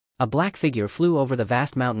A black figure flew over the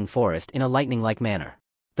vast mountain forest in a lightning-like manner.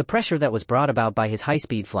 The pressure that was brought about by his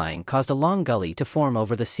high-speed flying caused a long gully to form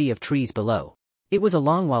over the sea of trees below. It was a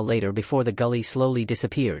long while later before the gully slowly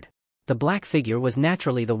disappeared. The black figure was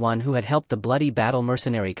naturally the one who had helped the Bloody Battle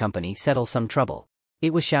Mercenary Company settle some trouble.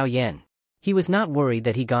 It was Xiao Yan. He was not worried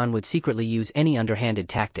that He Gon would secretly use any underhanded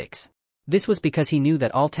tactics. This was because he knew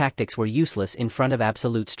that all tactics were useless in front of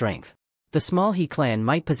absolute strength. The small He clan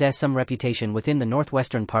might possess some reputation within the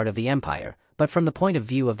northwestern part of the empire, but from the point of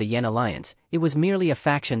view of the Yan alliance, it was merely a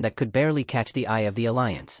faction that could barely catch the eye of the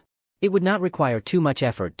alliance. It would not require too much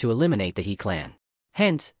effort to eliminate the He clan.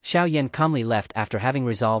 Hence, Xiao Yan calmly left after having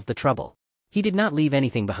resolved the trouble. He did not leave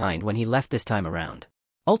anything behind when he left this time around.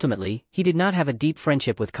 Ultimately, he did not have a deep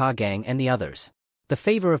friendship with Ka Gang and the others. The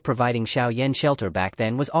favor of providing Xiao Yan shelter back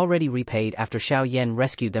then was already repaid after Xiao Yan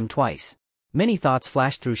rescued them twice. Many thoughts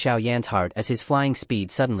flashed through Xiao Yan's heart as his flying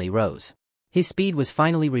speed suddenly rose. His speed was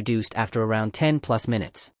finally reduced after around 10+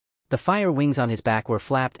 minutes. The fire wings on his back were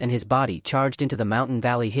flapped and his body charged into the mountain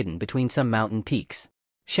valley hidden between some mountain peaks.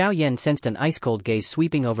 Xiao Yan sensed an ice-cold gaze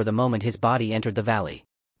sweeping over the moment his body entered the valley.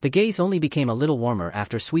 The gaze only became a little warmer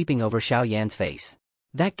after sweeping over Xiao Yan's face.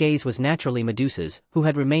 That gaze was naturally Medusa's, who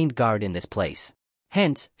had remained guard in this place.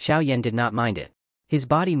 Hence, Xiao Yan did not mind it. His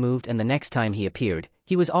body moved and the next time he appeared,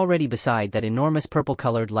 he was already beside that enormous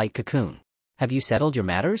purple-colored light cocoon. "Have you settled your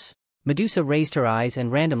matters?" Medusa raised her eyes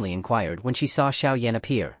and randomly inquired when she saw Xiao Yan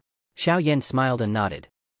appear. Xiao Yan smiled and nodded.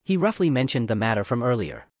 He roughly mentioned the matter from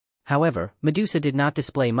earlier. However, Medusa did not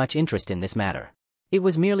display much interest in this matter. It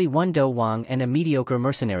was merely one Do Wang and a mediocre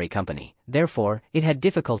mercenary company, therefore, it had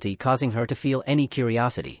difficulty causing her to feel any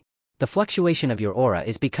curiosity. The fluctuation of your aura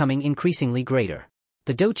is becoming increasingly greater.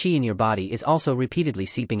 The Do Qi in your body is also repeatedly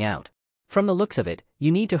seeping out. From the looks of it, you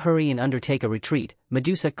need to hurry and undertake a retreat.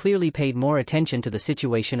 Medusa clearly paid more attention to the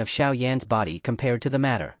situation of Xiao Yan's body compared to the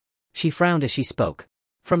matter. She frowned as she spoke.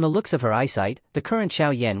 From the looks of her eyesight, the current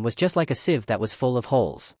Xiao Yan was just like a sieve that was full of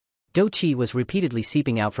holes. Do Qi was repeatedly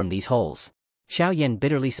seeping out from these holes. Xiao Yan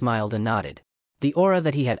bitterly smiled and nodded. The aura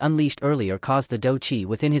that he had unleashed earlier caused the Do Qi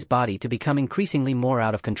within his body to become increasingly more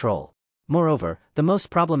out of control. Moreover, the most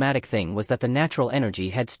problematic thing was that the natural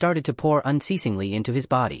energy had started to pour unceasingly into his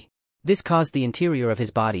body. This caused the interior of his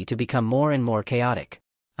body to become more and more chaotic.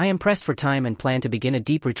 I am pressed for time and plan to begin a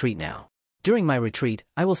deep retreat now. During my retreat,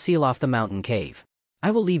 I will seal off the mountain cave. I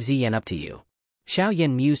will leave Ziyan up to you. Xiao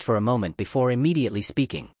Yan mused for a moment before immediately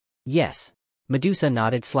speaking. Yes. Medusa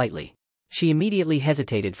nodded slightly. She immediately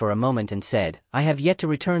hesitated for a moment and said, I have yet to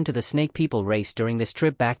return to the Snake People race during this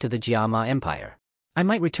trip back to the Jiama Empire. I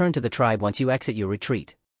might return to the tribe once you exit your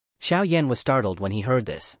retreat. Xiao Yan was startled when he heard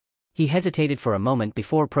this. He hesitated for a moment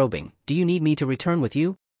before probing, do you need me to return with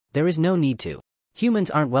you? There is no need to. Humans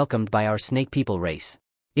aren't welcomed by our Snake People race.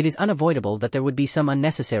 It is unavoidable that there would be some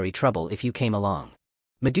unnecessary trouble if you came along.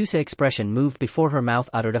 Medusa's expression moved before her mouth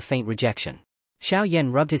uttered a faint rejection. Xiao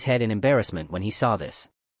Yan rubbed his head in embarrassment when he saw this.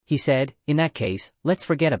 He said, in that case, let's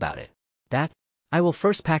forget about it. That? I will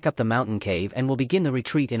first pack up the mountain cave and will begin the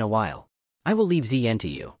retreat in a while. I will leave Ziyan to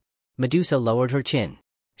you. Medusa lowered her chin.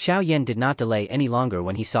 Xiao Yan did not delay any longer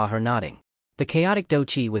when he saw her nodding. The chaotic Do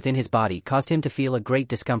Qi within his body caused him to feel a great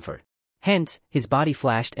discomfort. Hence, his body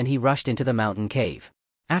flashed and he rushed into the mountain cave.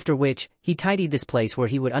 After which, he tidied this place where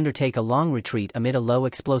he would undertake a long retreat amid a low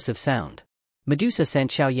explosive sound. Medusa sent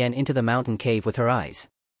Xiao Yan into the mountain cave with her eyes.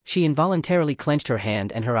 She involuntarily clenched her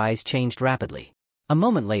hand and her eyes changed rapidly. A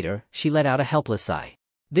moment later, she let out a helpless sigh.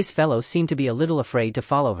 This fellow seemed to be a little afraid to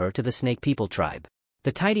follow her to the Snake People tribe.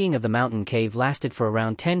 The tidying of the mountain cave lasted for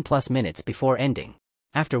around 10+ minutes before ending.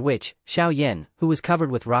 After which, Xiao Yan, who was covered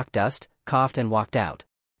with rock dust, coughed and walked out.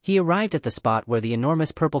 He arrived at the spot where the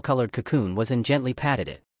enormous purple-colored cocoon was and gently patted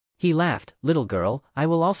it. He laughed, little girl, I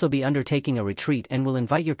will also be undertaking a retreat and will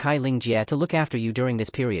invite your Kai Ling Jie to look after you during this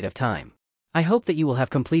period of time. I hope that you will have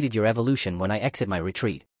completed your evolution when I exit my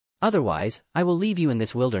retreat. Otherwise, I will leave you in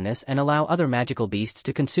this wilderness and allow other magical beasts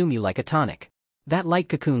to consume you like a tonic. That light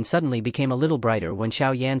cocoon suddenly became a little brighter when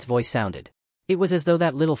Xiao Yan's voice sounded. It was as though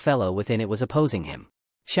that little fellow within it was opposing him.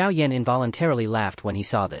 Xiao Yan involuntarily laughed when he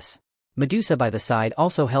saw this. Medusa by the side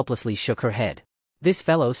also helplessly shook her head. This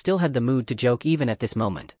fellow still had the mood to joke even at this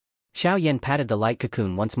moment. Xiao Yan patted the light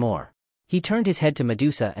cocoon once more. He turned his head to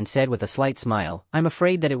Medusa and said with a slight smile, I'm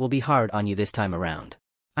afraid that it will be hard on you this time around.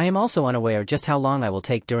 I am also unaware just how long I will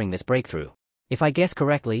take during this breakthrough. If I guess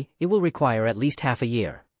correctly, it will require at least half a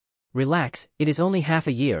year. Relax, it is only half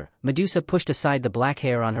a year. Medusa pushed aside the black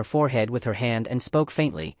hair on her forehead with her hand and spoke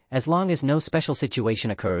faintly, as long as no special situation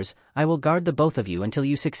occurs, I will guard the both of you until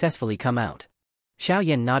you successfully come out. Xiao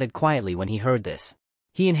Yan nodded quietly when he heard this.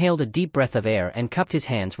 He inhaled a deep breath of air and cupped his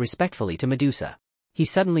hands respectfully to Medusa. He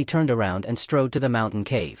suddenly turned around and strode to the mountain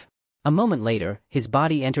cave. A moment later, his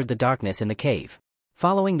body entered the darkness in the cave.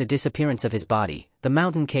 Following the disappearance of his body, the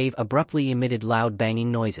mountain cave abruptly emitted loud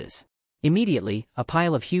banging noises. Immediately, a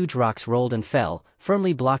pile of huge rocks rolled and fell,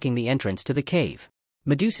 firmly blocking the entrance to the cave.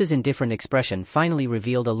 Medusa's indifferent expression finally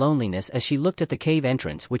revealed a loneliness as she looked at the cave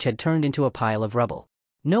entrance, which had turned into a pile of rubble.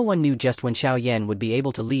 No one knew just when Xiao Yan would be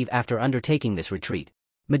able to leave after undertaking this retreat.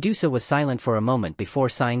 Medusa was silent for a moment before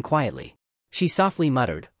sighing quietly. She softly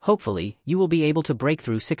muttered, "Hopefully, you will be able to break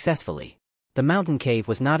through successfully." The mountain cave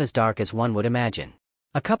was not as dark as one would imagine.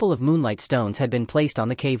 A couple of moonlight stones had been placed on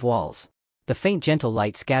the cave walls. The faint gentle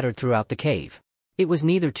light scattered throughout the cave. It was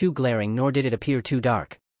neither too glaring nor did it appear too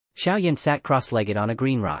dark. Xiao Yan sat cross-legged on a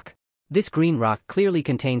green rock. This green rock clearly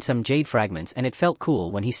contained some jade fragments, and it felt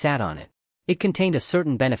cool when he sat on it. It contained a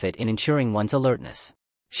certain benefit in ensuring one's alertness.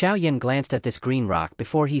 Xiao Yan glanced at this green rock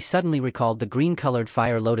before he suddenly recalled the green-colored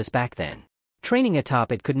fire lotus back then. Training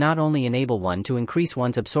atop it could not only enable one to increase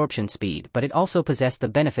one's absorption speed, but it also possessed the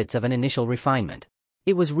benefits of an initial refinement.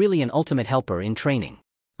 It was really an ultimate helper in training.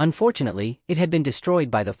 Unfortunately, it had been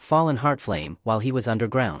destroyed by the fallen heart flame while he was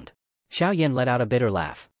underground. Xiao Yan let out a bitter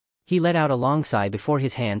laugh. He let out a long sigh before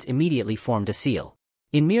his hands immediately formed a seal.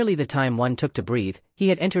 In merely the time one took to breathe, he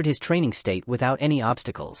had entered his training state without any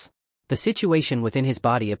obstacles. The situation within his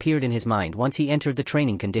body appeared in his mind once he entered the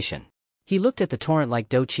training condition. He looked at the torrent-like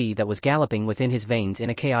do qi that was galloping within his veins in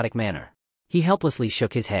a chaotic manner. He helplessly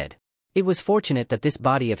shook his head. It was fortunate that this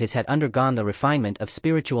body of his had undergone the refinement of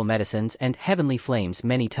spiritual medicines and heavenly flames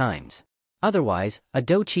many times. Otherwise, a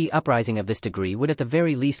do qi uprising of this degree would at the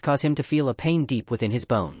very least cause him to feel a pain deep within his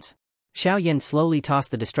bones. Xiao Yan slowly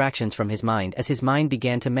tossed the distractions from his mind as his mind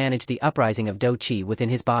began to manage the uprising of do qi within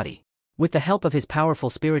his body. With the help of his powerful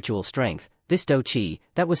spiritual strength, this do qi,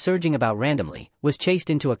 that was surging about randomly, was chased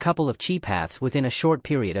into a couple of qi paths within a short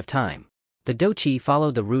period of time. The do qi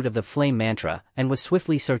followed the root of the flame mantra and was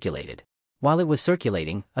swiftly circulated. While it was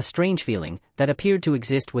circulating, a strange feeling that appeared to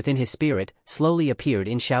exist within his spirit slowly appeared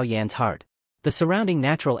in Xiao Yan's heart. The surrounding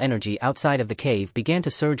natural energy outside of the cave began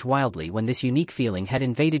to surge wildly when this unique feeling had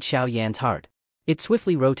invaded Xiao Yan's heart. It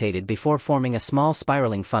swiftly rotated before forming a small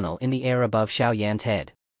spiraling funnel in the air above Xiao Yan's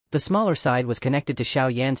head. The smaller side was connected to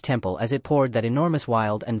Xiao Yan's temple as it poured that enormous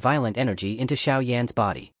wild and violent energy into Xiao Yan's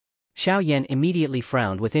body. Xiao Yan immediately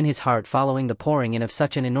frowned within his heart following the pouring in of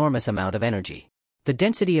such an enormous amount of energy. The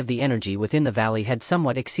density of the energy within the valley had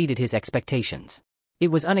somewhat exceeded his expectations.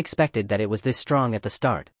 It was unexpected that it was this strong at the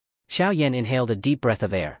start. Xiao Yan inhaled a deep breath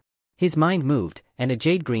of air. His mind moved, and a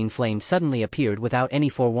jade-green flame suddenly appeared without any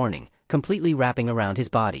forewarning, completely wrapping around his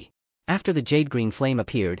body. After the jade-green flame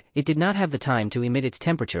appeared, it did not have the time to emit its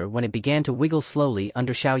temperature when it began to wiggle slowly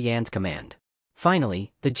under Xiao Yan's command.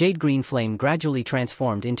 Finally, the jade-green flame gradually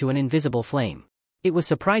transformed into an invisible flame. It was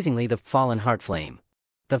surprisingly the fallen heart flame.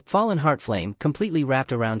 The fallen heart flame completely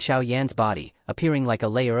wrapped around Xiao Yan's body, appearing like a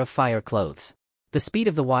layer of fire clothes. The speed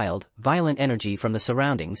of the wild, violent energy from the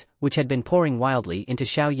surroundings, which had been pouring wildly into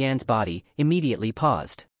Xiao Yan's body, immediately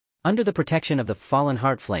paused. Under the protection of the fallen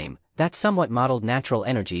heart flame, that somewhat mottled natural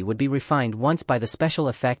energy would be refined once by the special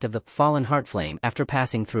effect of the fallen heart flame after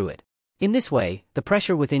passing through it. In this way, the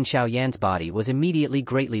pressure within Xiao Yan's body was immediately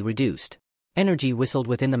greatly reduced. Energy whistled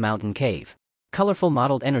within the mountain cave. Colorful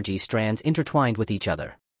mottled energy strands intertwined with each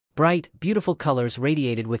other. Bright, beautiful colors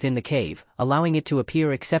radiated within the cave, allowing it to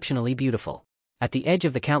appear exceptionally beautiful. At the edge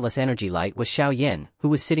of the countless energy light was Xiao Yan, who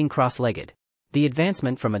was sitting cross-legged. The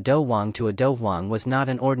advancement from a Do Wang to a Do Huang was not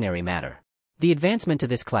an ordinary matter. The advancement to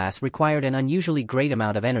this class required an unusually great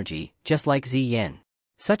amount of energy, just like Zi Yan.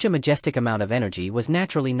 Such a majestic amount of energy was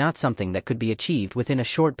naturally not something that could be achieved within a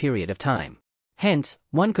short period of time. Hence,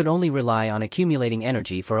 one could only rely on accumulating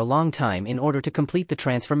energy for a long time in order to complete the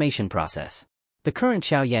transformation process. The current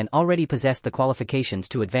Xiao Yan already possessed the qualifications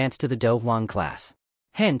to advance to the Do Huang class.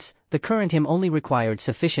 Hence, the current him only required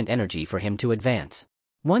sufficient energy for him to advance.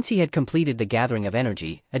 Once he had completed the gathering of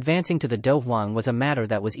energy, advancing to the Do Huang was a matter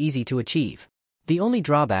that was easy to achieve. The only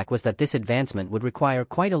drawback was that this advancement would require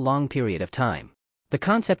quite a long period of time. The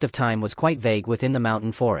concept of time was quite vague within the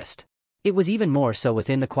mountain forest. It was even more so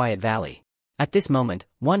within the quiet valley. At this moment,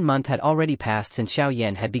 1 month had already passed since Xiao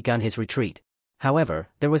Yan had begun his retreat. However,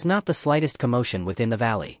 there was not the slightest commotion within the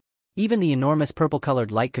valley. Even the enormous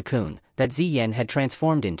purple-colored light cocoon that Zi Yan had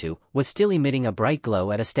transformed into was still emitting a bright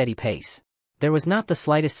glow at a steady pace. There was not the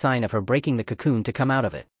slightest sign of her breaking the cocoon to come out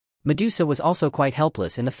of it. Medusa was also quite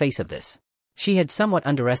helpless in the face of this. She had somewhat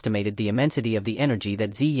underestimated the immensity of the energy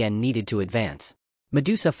that Zi Yan needed to advance.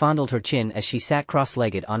 Medusa fondled her chin as she sat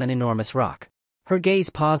cross-legged on an enormous rock. Her gaze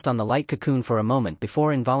paused on the light cocoon for a moment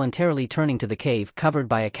before involuntarily turning to the cave covered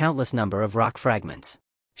by a countless number of rock fragments.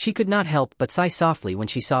 She could not help but sigh softly when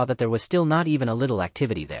she saw that there was still not even a little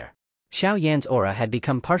activity there. Xiao Yan's aura had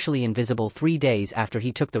become partially invisible 3 days after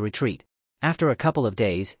he took the retreat. After a couple of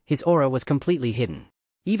days, his aura was completely hidden.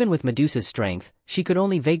 Even with Medusa's strength, she could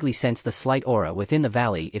only vaguely sense the slight aura within the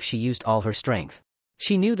valley if she used all her strength.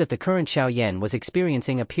 She knew that the current Xiao Yan was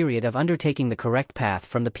experiencing a period of undertaking the correct path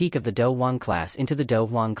from the peak of the Do Huang class into the Do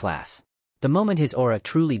Huang class. The moment his aura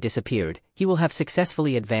truly disappeared, he will have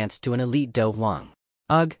successfully advanced to an elite Do Huang.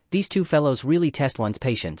 Ugh, these two fellows really test one's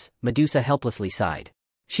patience, Medusa helplessly sighed.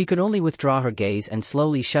 She could only withdraw her gaze and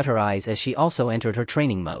slowly shut her eyes as she also entered her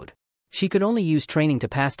training mode. She could only use training to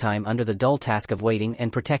pass time under the dull task of waiting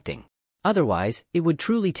and protecting. Otherwise, it would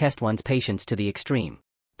truly test one's patience to the extreme.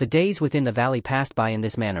 The days within the valley passed by in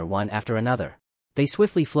this manner one after another. They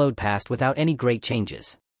swiftly flowed past without any great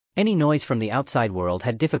changes. Any noise from the outside world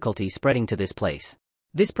had difficulty spreading to this place.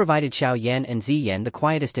 This provided Xiao Yan and Ziyan the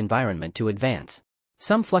quietest environment to advance.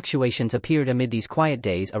 Some fluctuations appeared amid these quiet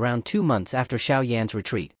days around 2 months after Xiao Yan's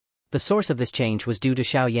retreat. The source of this change was due to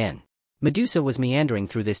Xiao Yan. Medusa was meandering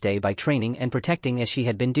through this day by training and protecting as she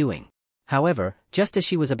had been doing. However, just as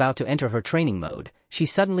she was about to enter her training mode, she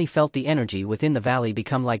suddenly felt the energy within the valley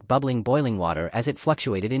become like bubbling boiling water as it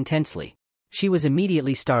fluctuated intensely. She was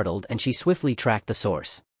immediately startled and she swiftly tracked the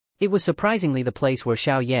source. It was surprisingly the place where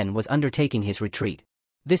Xiao Yan was undertaking his retreat.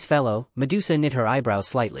 This fellow, Medusa knit her eyebrows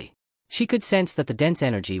slightly. She could sense that the dense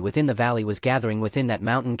energy within the valley was gathering within that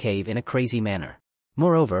mountain cave in a crazy manner.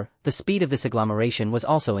 Moreover, the speed of this agglomeration was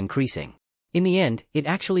also increasing. In the end, it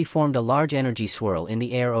actually formed a large energy swirl in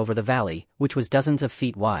the air over the valley, which was dozens of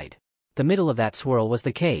feet wide. The middle of that swirl was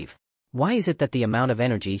the cave. Why is it that the amount of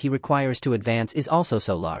energy he requires to advance is also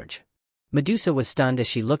so large? Medusa was stunned as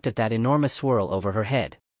she looked at that enormous swirl over her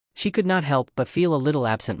head. She could not help but feel a little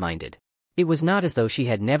absent-minded. It was not as though she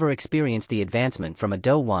had never experienced the advancement from a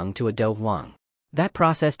Do Huang to a Do Huang. That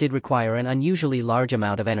process did require an unusually large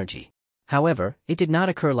amount of energy. However, it did not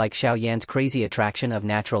occur like Xiao Yan's crazy attraction of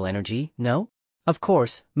natural energy, no? Of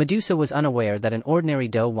course, Medusa was unaware that an ordinary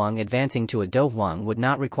Do Huang advancing to a Do Huang would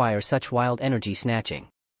not require such wild energy snatching.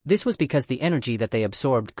 This was because the energy that they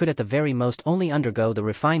absorbed could at the very most only undergo the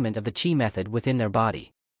refinement of the Qi method within their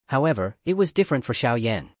body. However, it was different for Xiao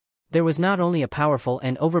Yan. There was not only a powerful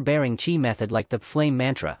and overbearing Qi method like the flame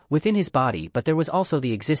mantra within his body, but there was also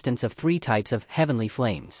the existence of 3 types of heavenly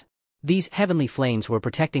flames. These heavenly flames were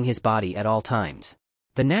protecting his body at all times.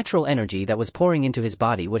 The natural energy that was pouring into his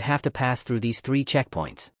body would have to pass through these 3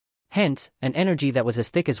 checkpoints. Hence, an energy that was as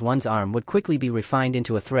thick as one's arm would quickly be refined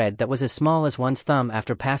into a thread that was as small as one's thumb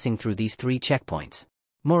after passing through these 3 checkpoints.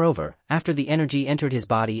 Moreover, after the energy entered his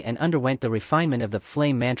body and underwent the refinement of the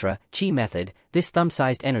flame mantra, Qi method, this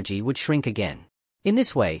thumb-sized energy would shrink again. In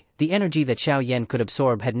this way, the energy that Xiao Yan could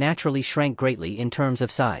absorb had naturally shrank greatly in terms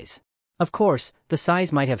of size. Of course, the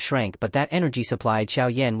size might have shrank, but that energy supplied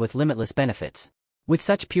Xiao Yan with limitless benefits. With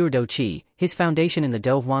such pure Do Qi, his foundation in the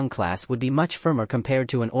Do Huang class would be much firmer compared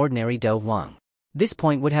to an ordinary Do Huang. This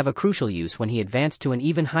point would have a crucial use when he advanced to an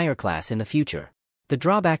even higher class in the future. The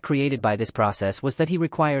drawback created by this process was that he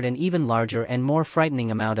required an even larger and more frightening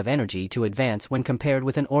amount of energy to advance when compared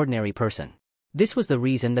with an ordinary person. This was the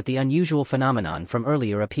reason that the unusual phenomenon from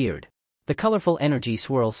earlier appeared. The colorful energy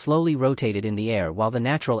swirl slowly rotated in the air while the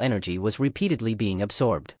natural energy was repeatedly being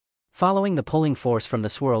absorbed. Following the pulling force from the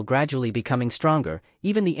swirl gradually becoming stronger,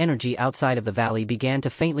 even the energy outside of the valley began to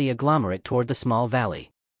faintly agglomerate toward the small valley.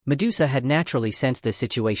 Medusa had naturally sensed this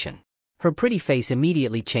situation. Her pretty face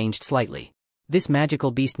immediately changed slightly. This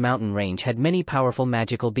magical beast mountain range had many powerful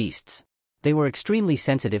magical beasts. They were extremely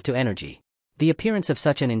sensitive to energy. The appearance of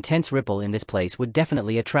such an intense ripple in this place would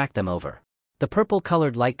definitely attract them over. The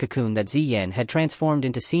purple-colored light cocoon that Ziyan had transformed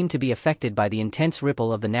into seemed to be affected by the intense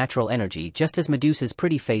ripple of the natural energy just as Medusa's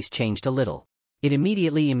pretty face changed a little. It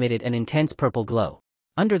immediately emitted an intense purple glow.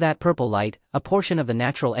 Under that purple light, a portion of the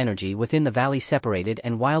natural energy within the valley separated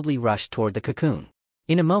and wildly rushed toward the cocoon.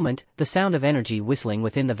 In a moment, the sound of energy whistling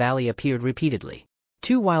within the valley appeared repeatedly.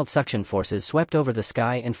 2 wild suction forces swept over the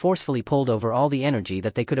sky and forcefully pulled over all the energy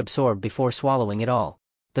that they could absorb before swallowing it all.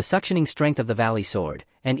 The suctioning strength of the valley soared,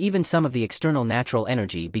 and even some of the external natural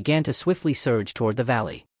energy began to swiftly surge toward the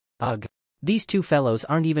valley. Ugh! These 2 fellows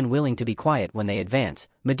aren't even willing to be quiet when they advance.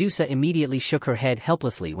 Medusa immediately shook her head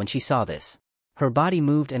helplessly when she saw this. Her body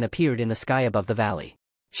moved and appeared in the sky above the valley.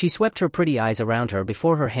 She swept her pretty eyes around her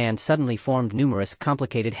before her hand suddenly formed numerous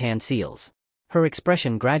complicated hand seals. Her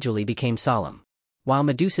expression gradually became solemn. While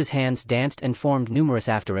Medusa's hands danced and formed numerous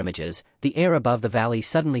afterimages, the air above the valley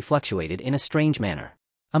suddenly fluctuated in a strange manner.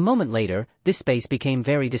 A moment later, this space became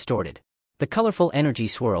very distorted. The colorful energy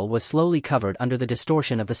swirl was slowly covered under the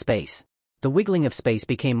distortion of the space. The wiggling of space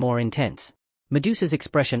became more intense. Medusa's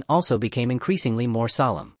expression also became increasingly more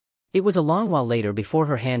solemn. It was a long while later before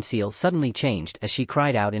her hand seal suddenly changed as she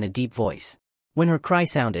cried out in a deep voice. When her cry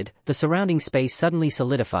sounded, the surrounding space suddenly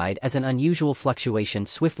solidified as an unusual fluctuation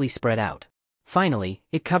swiftly spread out. Finally,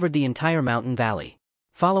 it covered the entire mountain valley.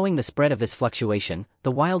 Following the spread of this fluctuation,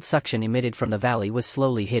 the wild suction emitted from the valley was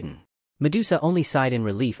slowly hidden. Medusa only sighed in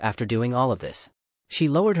relief after doing all of this. She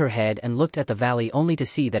lowered her head and looked at the valley only to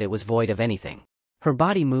see that it was void of anything. Her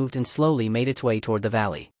body moved and slowly made its way toward the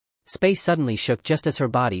valley. Space suddenly shook just as her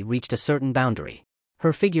body reached a certain boundary.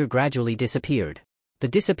 Her figure gradually disappeared. The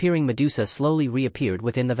disappearing Medusa slowly reappeared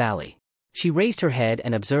within the valley. She raised her head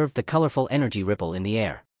and observed the colorful energy ripple in the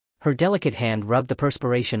air. Her delicate hand rubbed the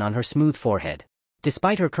perspiration on her smooth forehead.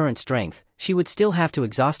 Despite her current strength, she would still have to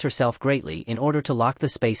exhaust herself greatly in order to lock the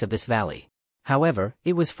space of this valley. However,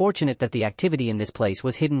 it was fortunate that the activity in this place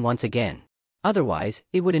was hidden once again. Otherwise,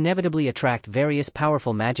 it would inevitably attract various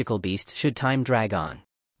powerful magical beasts should time drag on.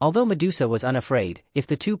 Although Medusa was unafraid, if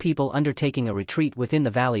the two people undertaking a retreat within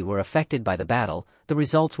the valley were affected by the battle, the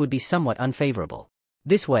results would be somewhat unfavorable.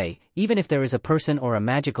 This way, even if there is a person or a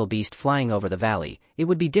magical beast flying over the valley, it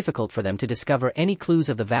would be difficult for them to discover any clues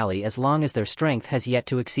of the valley as long as their strength has yet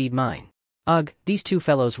to exceed mine. Ugh, these two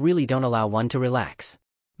fellows really don't allow one to relax.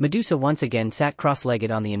 Medusa once again sat cross-legged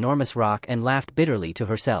on the enormous rock and laughed bitterly to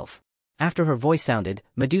herself. After her voice sounded,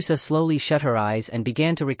 Medusa slowly shut her eyes and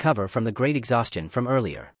began to recover from the great exhaustion from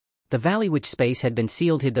earlier. The valley which space had been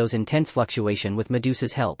sealed hid those intense fluctuation with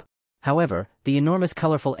Medusa's help. However, the enormous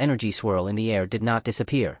colorful energy swirl in the air did not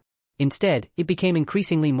disappear. Instead, it became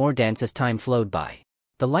increasingly more dense as time flowed by.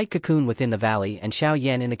 The light cocoon within the valley and Xiao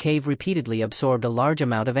Yan in the cave repeatedly absorbed a large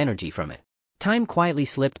amount of energy from it. Time quietly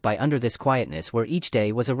slipped by under this quietness where each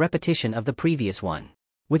day was a repetition of the previous one.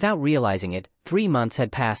 Without realizing it, 3 months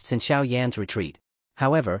had passed since Xiao Yan's retreat.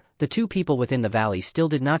 However, the two people within the valley still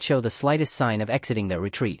did not show the slightest sign of exiting their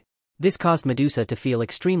retreat. This caused Medusa to feel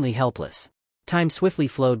extremely helpless. Time swiftly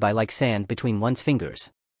flowed by like sand between one's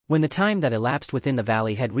fingers. When the time that elapsed within the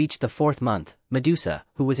valley had reached the 4th month, Medusa,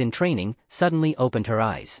 who was in training, suddenly opened her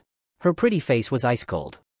eyes. Her pretty face was ice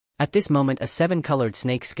cold. At this moment a 7-colored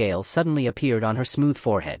snake scale suddenly appeared on her smooth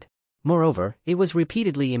forehead. Moreover, it was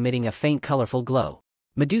repeatedly emitting a faint colorful glow.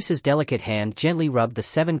 Medusa's delicate hand gently rubbed the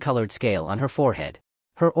 7-colored scale on her forehead.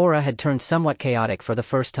 Her aura had turned somewhat chaotic for the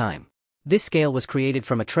first time. This scale was created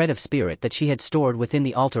from a thread of spirit that she had stored within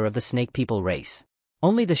the altar of the Snake People race.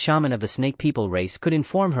 Only the shaman of the Snake People race could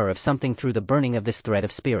inform her of something through the burning of this thread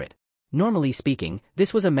of spirit. Normally speaking,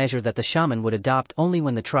 this was a measure that the shaman would adopt only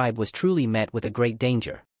when the tribe was truly met with a great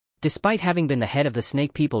danger. Despite having been the head of the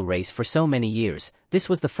Snake People race for so many years, this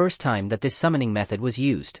was the first time that this summoning method was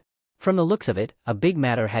used. From the looks of it, a big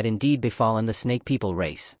matter had indeed befallen the Snake People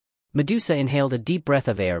race. Medusa inhaled a deep breath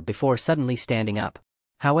of air before suddenly standing up.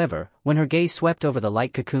 However, when her gaze swept over the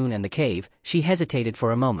light cocoon and the cave, she hesitated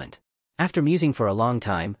for a moment. After musing for a long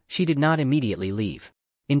time, she did not immediately leave.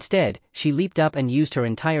 Instead, she leaped up and used her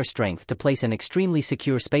entire strength to place an extremely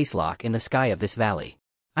secure space lock in the sky of this valley.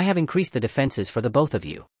 I have increased the defenses for the both of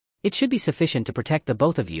you. It should be sufficient to protect the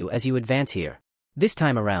both of you as you advance here. This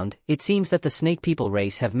time around, it seems that the Snake People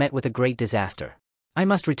race have met with a great disaster. I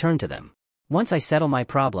must return to them. Once I settle my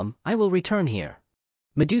problem, I will return here.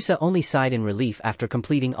 Medusa only sighed in relief after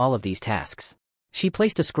completing all of these tasks. She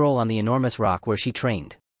placed a scroll on the enormous rock where she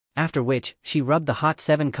trained. After which, she rubbed the hot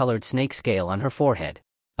 7-colored snake scale on her forehead.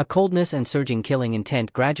 A coldness and surging killing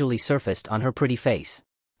intent gradually surfaced on her pretty face.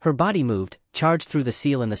 Her body moved, charged through the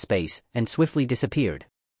seal in the space, and swiftly disappeared.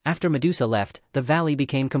 After Medusa left, the valley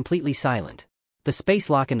became completely silent. The space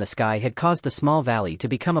lock in the sky had caused the small valley to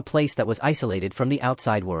become a place that was isolated from the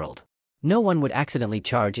outside world. No one would accidentally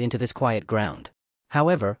charge into this quiet ground.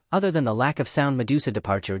 However, other than the lack of sound, Medusa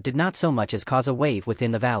departure did not so much as cause a wave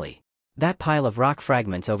within the valley. That pile of rock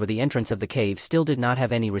fragments over the entrance of the cave still did not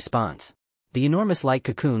have any response. The enormous light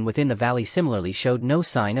cocoon within the valley similarly showed no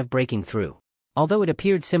sign of breaking through. Although it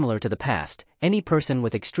appeared similar to the past, any person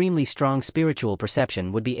with extremely strong spiritual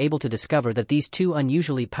perception would be able to discover that these two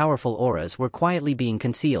unusually powerful auras were quietly being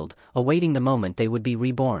concealed, awaiting the moment they would be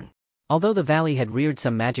reborn. Although the valley had reared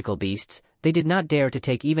some magical beasts, they did not dare to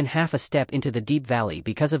take even half a step into the deep valley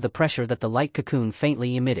because of the pressure that the light cocoon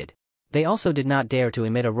faintly emitted. They also did not dare to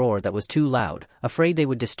emit a roar that was too loud, afraid they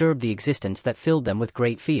would disturb the existence that filled them with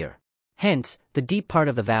great fear. Hence, the deep part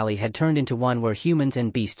of the valley had turned into one where humans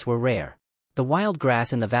and beasts were rare. The wild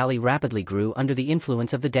grass in the valley rapidly grew under the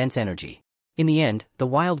influence of the dense energy. In the end, the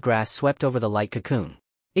wild grass swept over the light cocoon.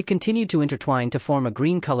 It continued to intertwine to form a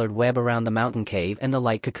green-colored web around the mountain cave and the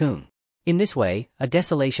light cocoon. In this way, a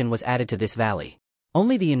desolation was added to this valley.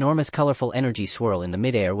 Only the enormous colorful energy swirl in the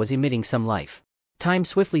midair was emitting some life. Time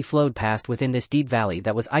swiftly flowed past within this deep valley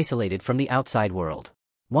that was isolated from the outside world.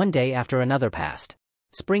 One day after another passed.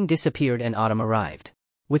 Spring disappeared and autumn arrived.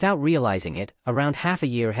 Without realizing it, around half a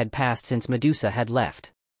year had passed since Medusa had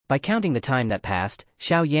left. By counting the time that passed,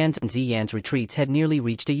 Xiao Yan's and Ziyan's retreats had nearly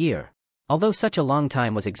reached a year. Although such a long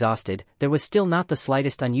time was exhausted, there was still not the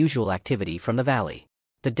slightest unusual activity from the valley.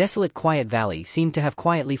 The desolate quiet valley seemed to have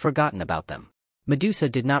quietly forgotten about them. Medusa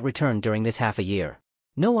did not return during this half a year.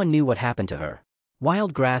 No one knew what happened to her.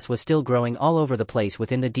 Wild grass was still growing all over the place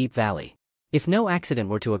within the deep valley. If no accident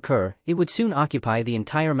were to occur, it would soon occupy the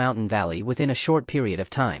entire mountain valley within a short period of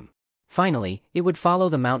time. Finally, it would follow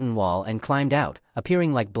the mountain wall and climbed out,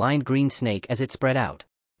 appearing like blind green snake as it spread out.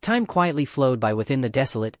 Time quietly flowed by within the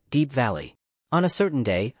desolate, deep valley. On a certain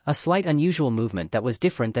day, a slight unusual movement that was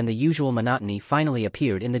different than the usual monotony finally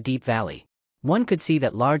appeared in the deep valley. One could see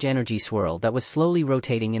that large energy swirl that was slowly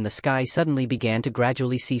rotating in the sky suddenly began to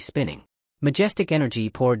gradually cease spinning. Majestic energy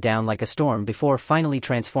poured down like a storm before finally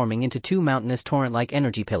transforming into two mountainous torrent-like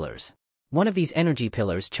energy pillars. One of these energy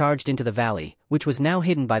pillars charged into the valley, which was now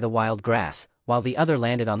hidden by the wild grass, while the other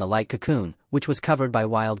landed on the light cocoon, which was covered by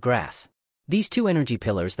wild grass. These two energy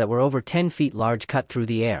pillars that were over 10 feet large cut through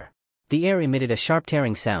the air. The air emitted a sharp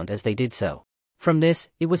tearing sound as they did so. From this,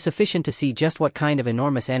 it was sufficient to see just what kind of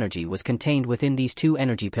enormous energy was contained within these two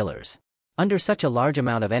energy pillars. Under such a large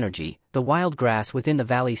amount of energy, the wild grass within the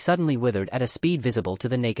valley suddenly withered at a speed visible to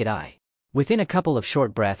the naked eye. Within a couple of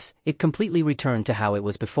short breaths, it completely returned to how it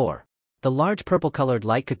was before. The large purple-colored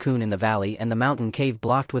light cocoon in the valley and the mountain cave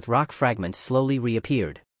blocked with rock fragments slowly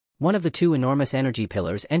reappeared. One of the two enormous energy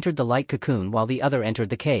pillars entered the light cocoon while the other entered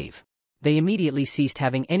the cave. They immediately ceased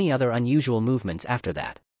having any other unusual movements after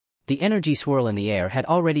that. The energy swirl in the air had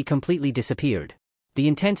already completely disappeared. The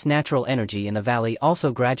intense natural energy in the valley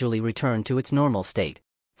also gradually returned to its normal state.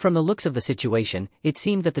 From the looks of the situation, it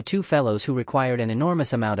seemed that the two fellows who required an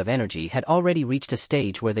enormous amount of energy had already reached a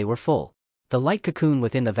stage where they were full. The light cocoon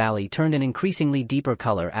within the valley turned an increasingly deeper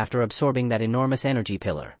color after absorbing that enormous energy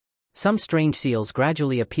pillar. Some strange seals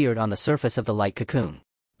gradually appeared on the surface of the light cocoon.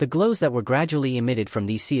 The glows that were gradually emitted from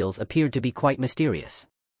these seals appeared to be quite mysterious.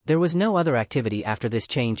 There was no other activity after this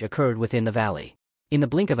change occurred within the valley. In the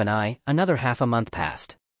blink of an eye, another half a month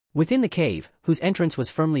passed. Within the cave, whose entrance was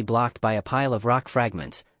firmly blocked by a pile of rock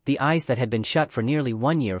fragments, the eyes that had been shut for nearly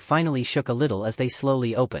 1 year finally shook a little as they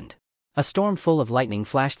slowly opened. A storm full of lightning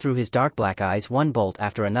flashed through his dark black eyes, one bolt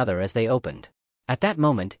after another as they opened. At that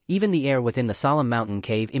moment, even the air within the solemn mountain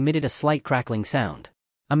cave emitted a slight crackling sound.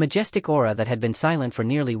 A majestic aura that had been silent for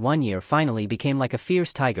nearly 1 year finally became like a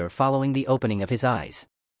fierce tiger following the opening of his eyes.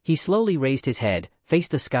 He slowly raised his head, faced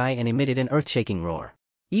the sky and emitted an earth-shaking roar.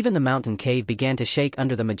 Even the mountain cave began to shake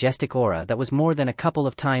under the majestic aura that was more than a couple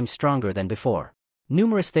of times stronger than before.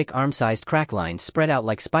 Numerous thick arm-sized crack lines spread out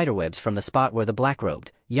like spiderwebs from the spot where the black-robed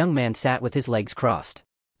young man sat with his legs crossed.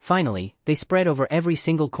 Finally, they spread over every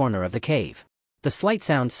single corner of the cave. The slight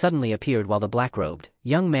sound suddenly appeared while the black-robed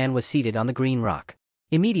young man was seated on the green rock.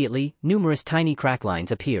 Immediately, numerous tiny crack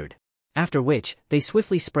lines appeared. After which, they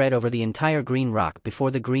swiftly spread over the entire green rock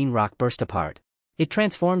before the green rock burst apart. It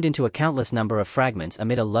transformed into a countless number of fragments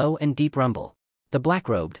amid a low and deep rumble. The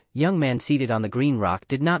black-robed young man seated on the green rock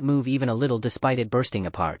did not move even a little despite it bursting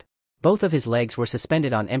apart. Both of his legs were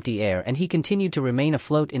suspended on empty air and he continued to remain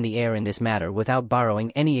afloat in the air in this matter without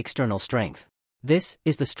borrowing any external strength. This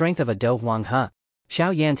is the strength of a Do Huang He.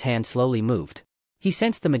 Xiao Yan's hand slowly moved. He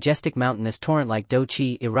sensed the majestic mountainous torrent-like Do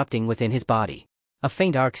Qi erupting within his body. A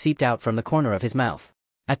faint arc seeped out from the corner of his mouth.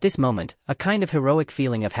 At this moment, a kind of heroic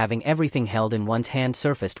feeling of having everything held in one's hand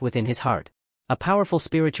surfaced within his heart. A powerful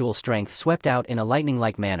spiritual strength swept out in a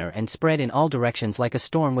lightning-like manner and spread in all directions like a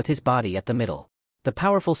storm with his body at the middle. The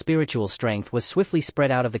powerful spiritual strength was swiftly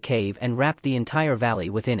spread out of the cave and wrapped the entire valley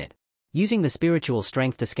within it. Using the spiritual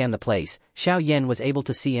strength to scan the place, Xiao Yan was able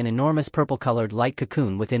to see an enormous purple-colored light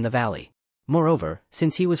cocoon within the valley. Moreover,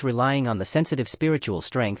 since he was relying on the sensitive spiritual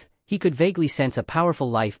strength, he could vaguely sense a powerful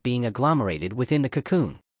life being agglomerated within the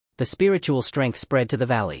cocoon. The spiritual strength spread to the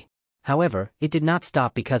valley. However, it did not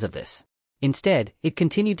stop because of this. Instead, it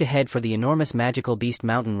continued to head for the enormous magical beast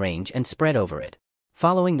mountain range and spread over it.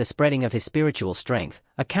 Following the spreading of his spiritual strength,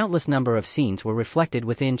 a countless number of scenes were reflected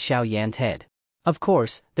within Xiao Yan's head. Of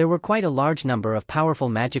course, there were quite a large number of powerful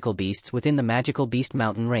magical beasts within the magical beast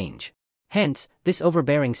mountain range. Hence, this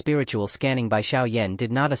overbearing spiritual scanning by Xiao Yan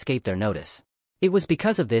did not escape their notice. It was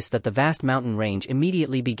because of this that the vast mountain range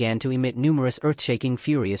immediately began to emit numerous earth-shaking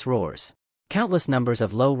furious roars. Countless numbers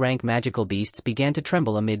of low-rank magical beasts began to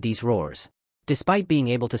tremble amid these roars. Despite being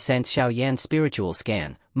able to sense Xiao Yan's spiritual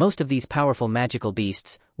scan, most of these powerful magical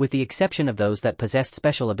beasts, with the exception of those that possessed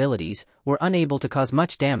special abilities, were unable to cause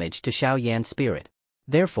much damage to Xiao Yan's spirit.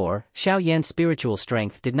 Therefore, Xiao Yan's spiritual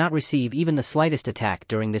strength did not receive even the slightest attack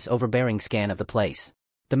during this overbearing scan of the place.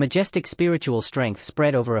 The majestic spiritual strength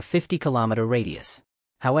spread over a 50-kilometer radius.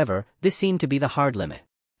 However, this seemed to be the hard limit.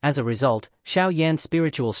 As a result, Xiao Yan's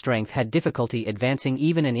spiritual strength had difficulty advancing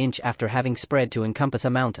even an inch after having spread to encompass a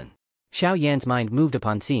mountain. Xiao Yan's mind moved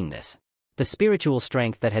upon seeing this. The spiritual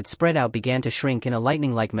strength that had spread out began to shrink in a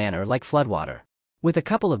lightning-like manner like floodwater. With a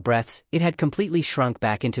couple of breaths, it had completely shrunk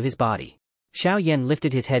back into his body. Xiao Yan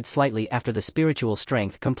lifted his head slightly after the spiritual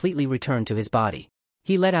strength completely returned to his body.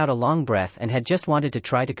 He let out a long breath and had just wanted to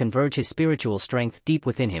try to converge his spiritual strength deep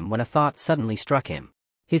within him when a thought suddenly struck him.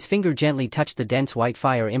 His finger gently touched the dense white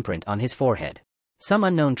fire imprint on his forehead. Some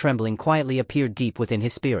unknown trembling quietly appeared deep within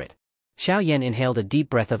his spirit. Xiao Yan inhaled a deep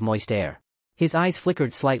breath of moist air. His eyes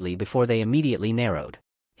flickered slightly before they immediately narrowed.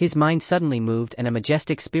 His mind suddenly moved and a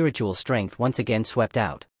majestic spiritual strength once again swept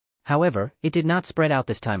out. However, it did not spread out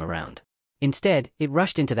this time around. Instead, it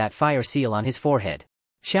rushed into that fire seal on his forehead.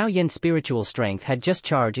 Xiao Yan's spiritual strength had just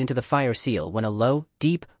charged into the fire seal when a low,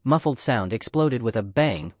 deep, muffled sound exploded with a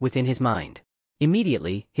bang within his mind.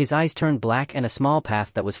 Immediately, his eyes turned black and a small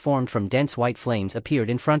path that was formed from dense white flames appeared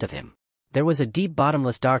in front of him. There was a deep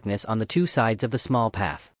bottomless darkness on the two sides of the small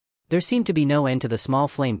path. There seemed to be no end to the small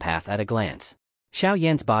flame path at a glance. Xiao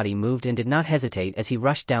Yan's body moved and did not hesitate as he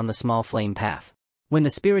rushed down the small flame path. When the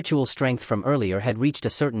spiritual strength from earlier had reached a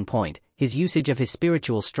certain point, his usage of his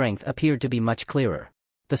spiritual strength appeared to be much clearer.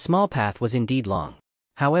 The small path was indeed long.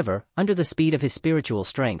 However, under the speed of his spiritual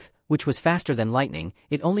strength, which was faster than lightning,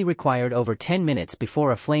 it only required over 10 minutes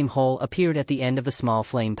before a flame hole appeared at the end of the small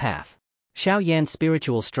flame path. Xiao Yan's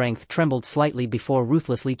spiritual strength trembled slightly before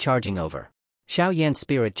ruthlessly charging over. Xiao Yan's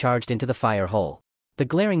spirit charged into the fire hole. The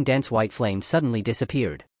glaring dense white flame suddenly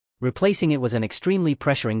disappeared. Replacing it was an extremely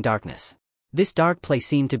pressuring darkness. This dark place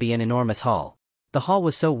seemed to be an enormous hall. The hall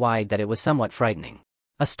was so wide that it was somewhat frightening.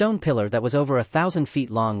 A stone pillar that was over 1,000 feet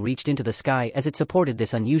long reached into the sky as it supported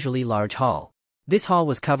this unusually large hall. This hall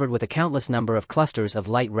was covered with a countless number of clusters of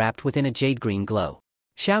light wrapped within a jade-green glow.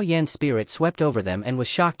 Xiao Yan's spirit swept over them and was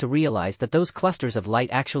shocked to realize that those clusters of light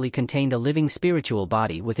actually contained a living spiritual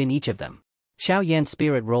body within each of them. Xiao Yan's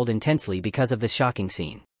spirit rolled intensely because of this shocking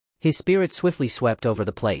scene. His spirit swiftly swept over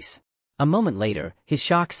the place. A moment later, his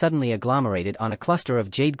shock suddenly agglomerated on a cluster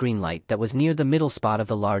of jade-green light that was near the middle spot of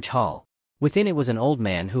the large hall. Within it was an old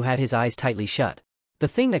man who had his eyes tightly shut. The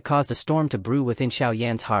thing that caused a storm to brew within Xiao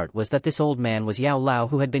Yan's heart was that this old man was Yao Lao,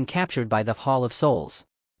 who had been captured by the Hall of Souls.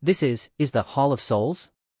 This is the Hall of Souls?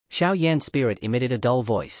 Xiao Yan's spirit emitted a dull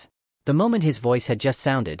voice. The moment his voice had just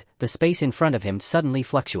sounded, the space in front of him suddenly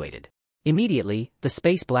fluctuated. Immediately, the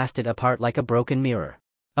space blasted apart like a broken mirror.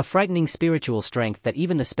 A frightening spiritual strength that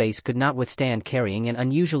even the space could not withstand carrying an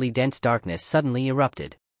unusually dense darkness suddenly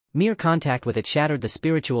erupted. Mere contact with it shattered the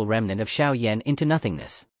spiritual remnant of Xiao Yan into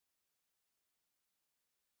nothingness.